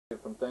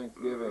from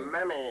Thanksgiving?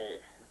 Mammy.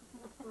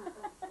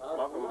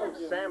 Welcome,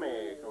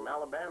 Sammy from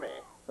Alabama.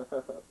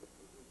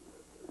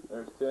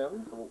 There's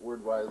Tim,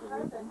 word wise of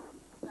wisdom.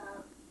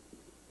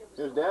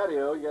 Here's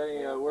Daddy-O. You got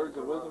any words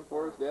of wisdom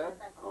for us, Dad?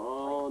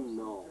 Oh,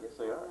 no. Yes,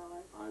 they are.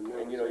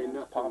 And you know, you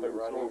just pop it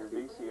right in your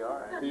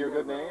VCR. To your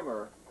good name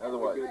or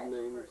otherwise? Good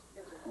name.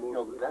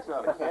 No, that's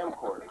not a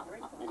camcorder.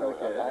 You know,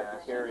 okay. I have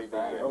to carry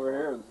the... Over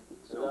here is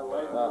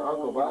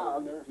Uncle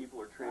Bob.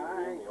 People are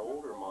trading in the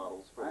older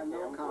models for the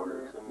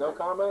camcorders. No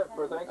comment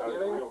for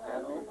Thanksgiving?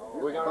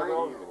 We're going to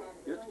go...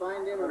 Just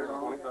fine dinner,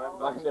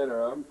 Fine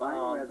dinner, huh? Fine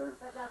weather.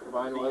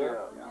 Fine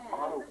weather?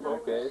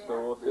 Okay, so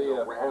we'll see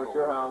you over at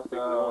your house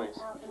for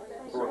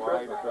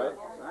Christmas, right?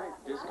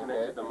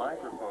 Disconnected the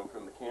microphone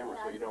from the camera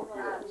so you don't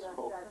hear it.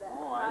 So,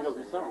 you know,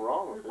 there's something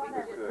wrong with it.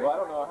 Well, I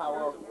don't know how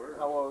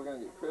well we're going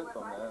to get Chris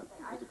on that.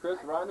 Is it Chris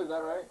Rhonda, is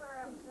that right?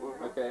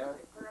 Okay,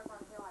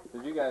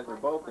 because you guys are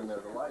both in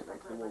there, the light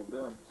makes it a little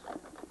dim.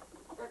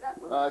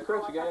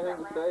 Chris, you got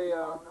anything to say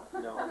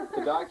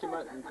to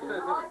document?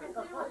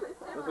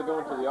 This will go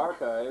into the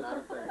archives.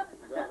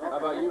 How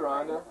about you,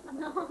 Rhonda?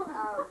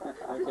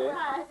 Okay.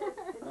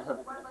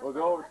 We'll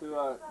go over to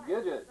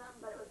Gidget.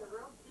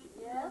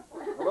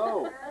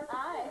 Hello.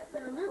 Hi.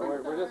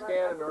 We're just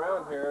scanning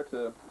around here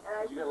to...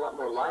 You got a lot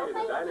more light in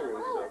the dining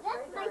room, so...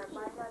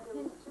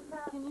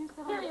 Can you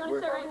sit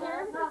right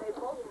here?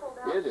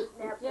 Gidget.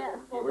 Yes.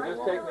 We're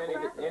just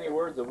taking any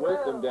words of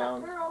wisdom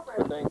down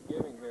for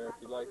Thanksgiving here, if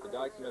you'd like to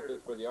document this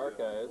for the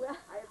archives.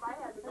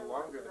 The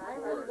longer the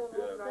cord,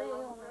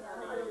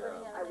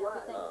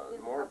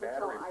 the more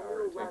battery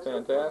power it takes.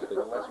 Fantastic.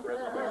 The less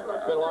reservoir.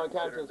 It's been a long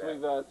time since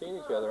we've seen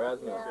each other,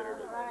 hasn't it?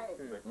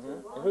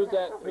 And who's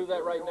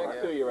that right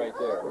next to you right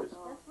there?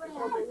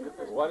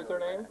 What is her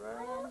name?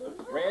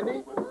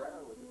 Randy?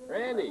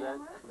 Randy,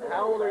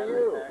 how old are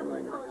you?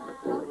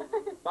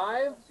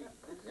 5?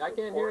 I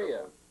can't hear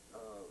you.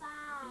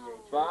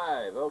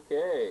 5,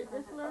 okay.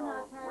 This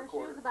little she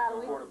was about a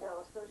week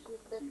ago, so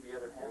she's been...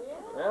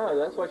 Yeah,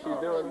 that's what she's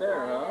doing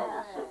there,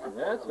 huh?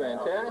 That's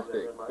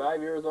fantastic.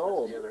 5 years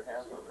old.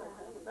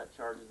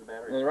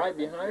 And right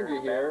behind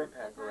you here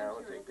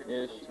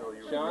is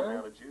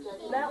Shauna.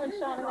 That one's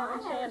Shauna, that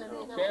one's Shannon.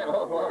 Shannon,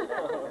 oh, well,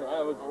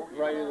 I was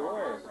right either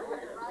way.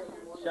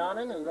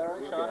 Shannon, is that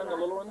right? Shannon, the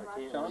little one?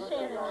 Shauna?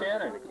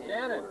 Shannon.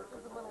 Shannon.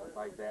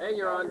 Hey,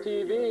 you're on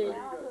TV.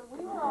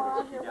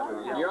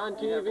 You're on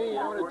TV. You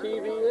know what a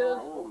TV is?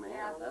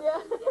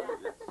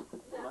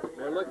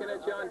 They're looking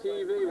at you on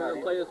TV. We're going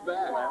to play us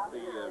back.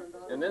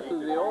 And this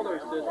is the older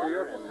sister.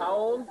 You're how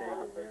old?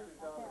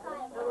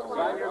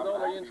 5 years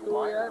old. Are you in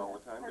school yet?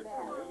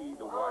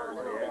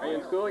 Are you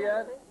in school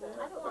yet?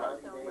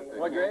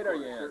 What grade are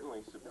you in?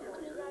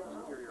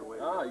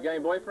 Oh, you got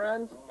any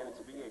boyfriends?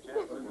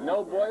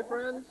 No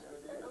boyfriends?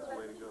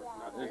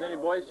 Does any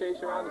boys chase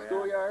you around the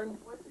schoolyard?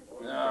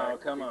 No,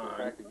 come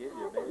on.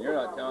 You're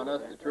not telling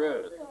us the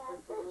truth.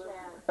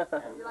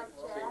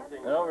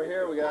 And over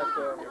here we got, hey,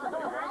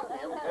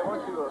 why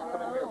don't you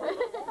come in here?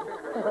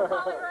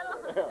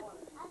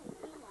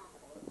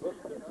 Look,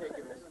 they're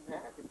taking this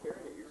pack and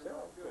carrying it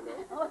yourself.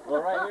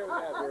 Well, right here we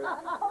got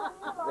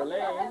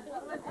Verlaine.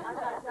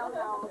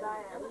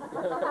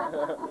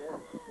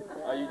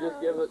 You just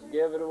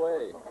give it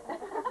away.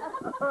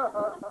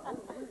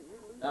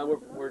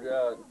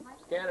 We're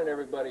scanning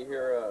everybody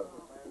here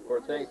for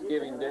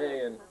Thanksgiving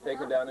Day and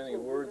taking down any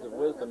words of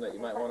wisdom that you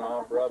might want to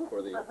offer up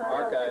for the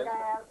archives.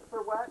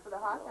 For what? For the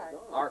Hawkeyes?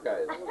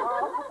 Archives.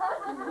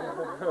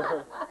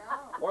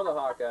 Or the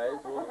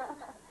Hawkeyes.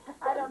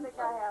 I don't think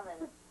I have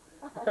any.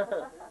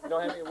 You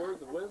don't have any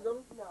words of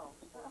wisdom? No.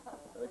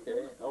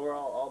 Okay.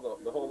 Overall,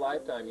 the whole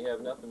lifetime, you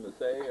have nothing to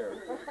say, or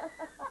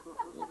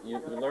you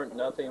learned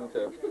nothing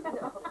to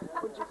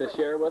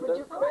share with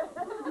us?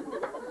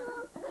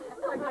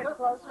 Get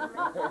close to me.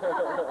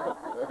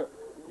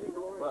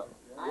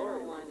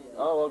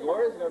 Well,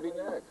 Gloria's going to be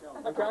next.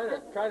 I'm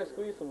trying to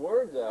squeeze some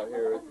words out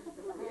here.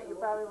 You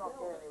probably won't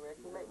get any, Rick.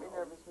 You make me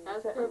nervous when you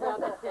Ask say her about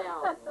the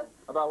cows.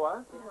 About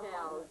what?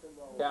 Cows.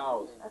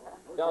 Cows.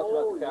 Tell us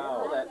about the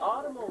cows. That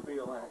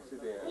automobile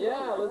accident.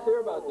 Yeah, let's hear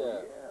about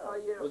that. Oh,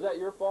 Was that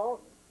your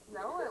fault?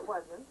 no, it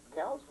wasn't.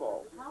 Cow's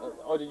fault.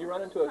 Oh, did you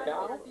run into a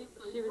cow?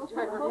 She was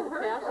trying to get the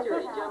pasture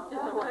and he jumped in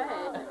the way.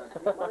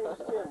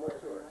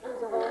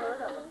 There's a whole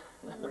herd of them.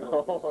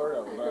 Oh, hurt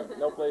 'em.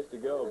 No place to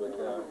go, but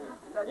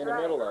in the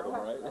middle of them,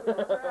 right? That's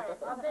right.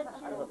 I bet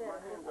you that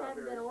it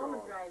hadn't been a woman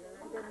driving,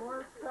 there'd been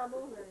more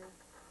trouble than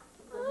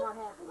what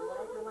happened,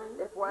 right, Elaine?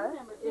 If what?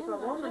 If a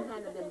woman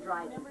hadn't been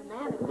driving, the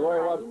man had been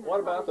Gloria, driving. what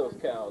about those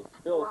cows?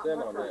 Fill us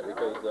in on that,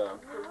 because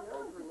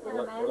If a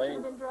man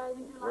had been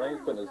driving?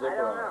 Elaine's putting a I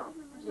zipper don't on. know.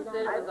 She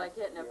said it was like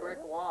hitting a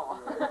brick wall.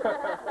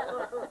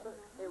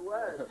 It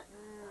was.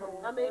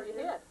 How many did you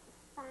hit?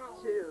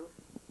 2.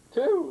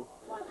 2?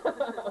 Well, there's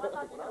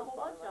a whole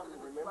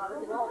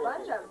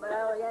bunch of them, but I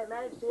only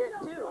managed to hit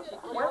 2.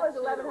 One was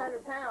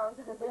 1,100 pounds.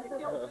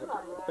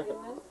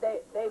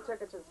 They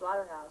took it to the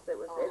slaughterhouse.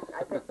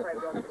 I think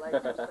probably broke the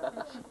legs or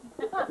something.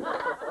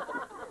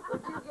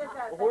 Would you get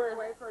that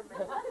away from me?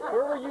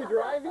 Where were you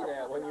driving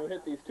at when you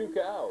hit these 2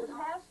 cows?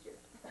 Pasture.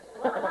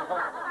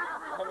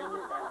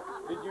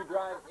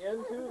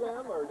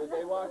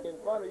 walk in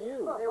front of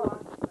you. They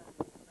walked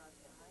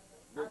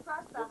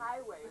across the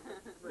highway.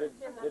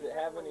 Did it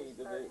have any?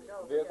 Did the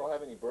vehicle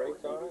have any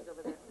brakes on it?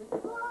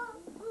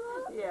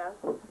 Yeah.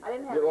 I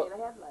didn't have any of the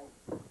headlights.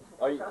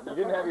 Oh, you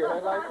didn't have your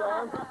headlights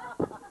on?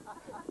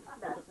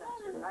 That's not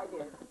true. I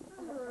did.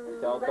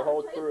 Tell us the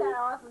whole Take truth. that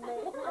off of me.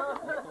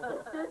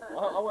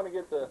 I want to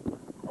get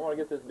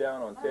this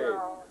down on tape.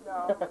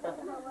 No.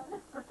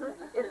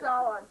 It's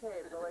all on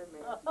tape, believe me.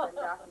 It's been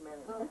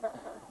documented.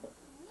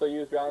 So you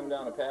was driving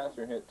down a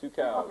pasture and hit 2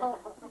 cows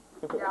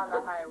Down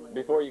the highway.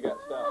 before you got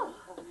stopped.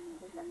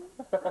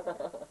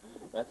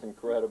 That's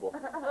incredible.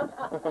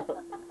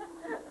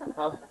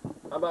 How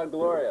about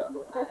Gloria?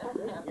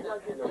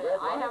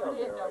 I haven't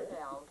hit no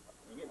cows.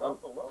 You get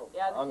awful low.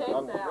 Yeah, the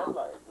tape's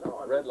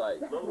out. Red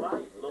light. Low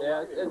light.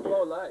 Yeah, it's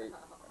low light.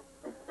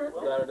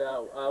 Without a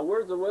doubt.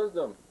 Words of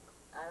wisdom.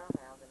 I don't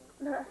have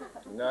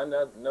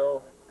any.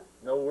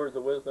 No words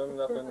of wisdom,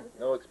 nothing,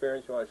 no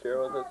experience you want to share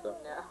with us? So.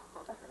 No.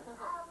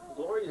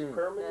 Gloria's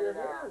perming your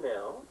hair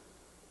now.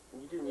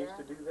 You didn't used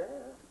to do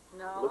that.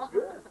 No. Looks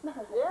good.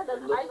 Yeah,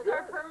 I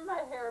started perming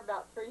my hair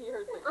about 3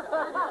 years ago. I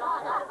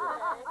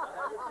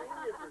haven't seen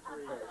you for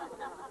 3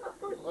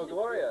 years. Well,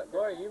 Gloria,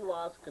 you've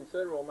lost a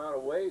considerable amount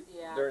of weight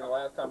during the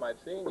last time I've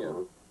seen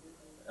you.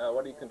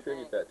 What do you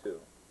contribute that to?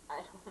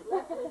 I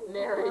don't know.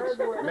 Marriage.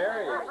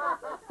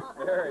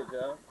 Marriage,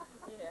 huh?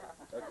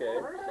 Yeah. Okay.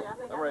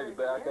 I'm ready to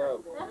back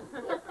up.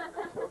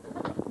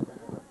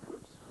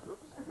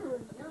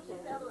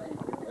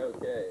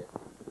 Okay.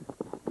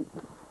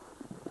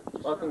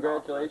 Well,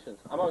 congratulations.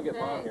 I'm going to get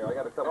Mom here. I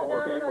got a couple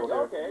more people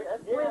here. Okay,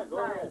 yeah, go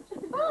ahead.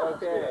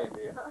 Okay.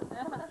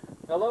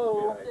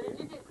 Hello. Did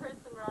you get Chris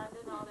and Rhonda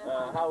and all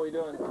that? How are we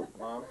doing,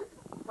 Mom?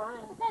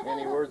 Fine.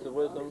 Any words of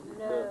wisdom?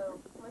 No.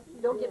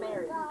 Don't get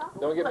married.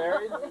 Don't get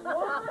married?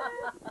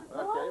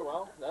 Okay,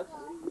 well, that's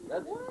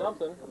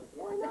something.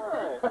 Why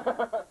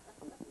not?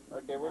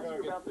 Okay, we're going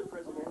to get... about the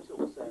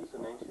presidential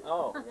assassination.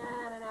 Oh. No,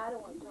 I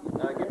don't want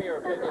to. Give me your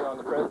opinion on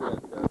the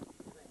president.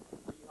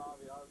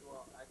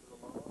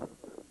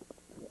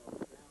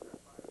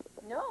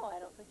 No, I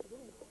don't think you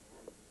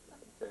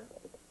do.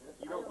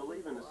 You don't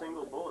believe in the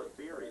single bullet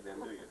theory, then,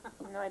 do you?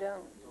 No, I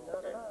don't.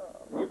 Okay.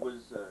 It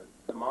was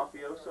the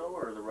mafioso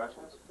or the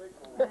Russians?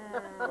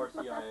 Or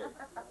CIA.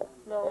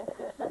 No.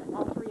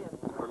 All three of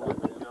them. Or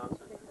Lyndon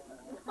Johnson?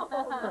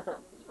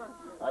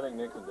 I think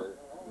Nixon did it.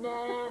 No.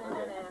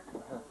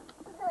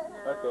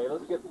 Okay,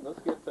 let's get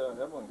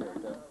Evelyn here,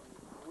 too.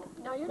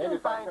 No, you're Maybe doing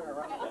if I fine. turn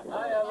around.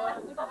 Hi,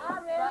 Evelyn.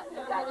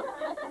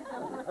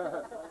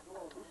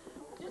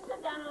 Just sit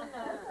down on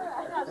the...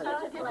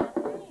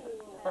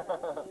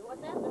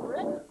 What's that, the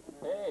brick?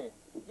 Hey,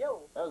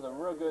 Yo. that was a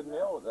real good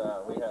meal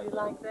we had. Did you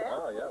like that?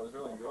 Oh, yeah, it was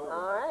really enjoyable.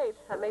 All right.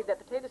 I made that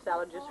potato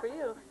salad just for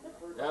you.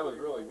 That was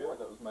really good.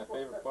 That was my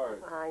favorite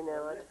part. I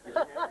know it.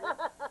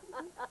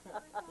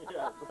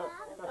 Yes.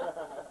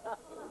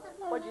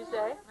 What'd you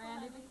say?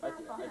 I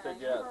said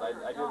yes. I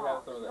did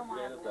have some of that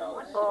potato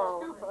salad.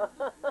 Oh.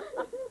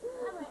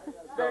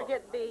 Better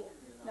get B.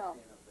 No.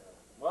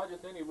 Well,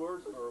 just any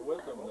words for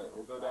wisdom that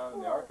will go down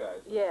in the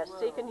archives. Yes,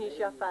 seek and ye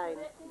shall find.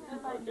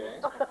 Okay.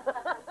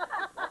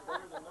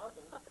 Better than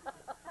nothing.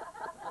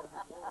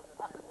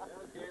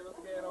 Okay, let's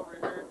get over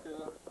here to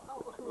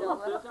little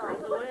sister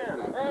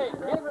Lynn. Hey,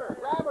 give her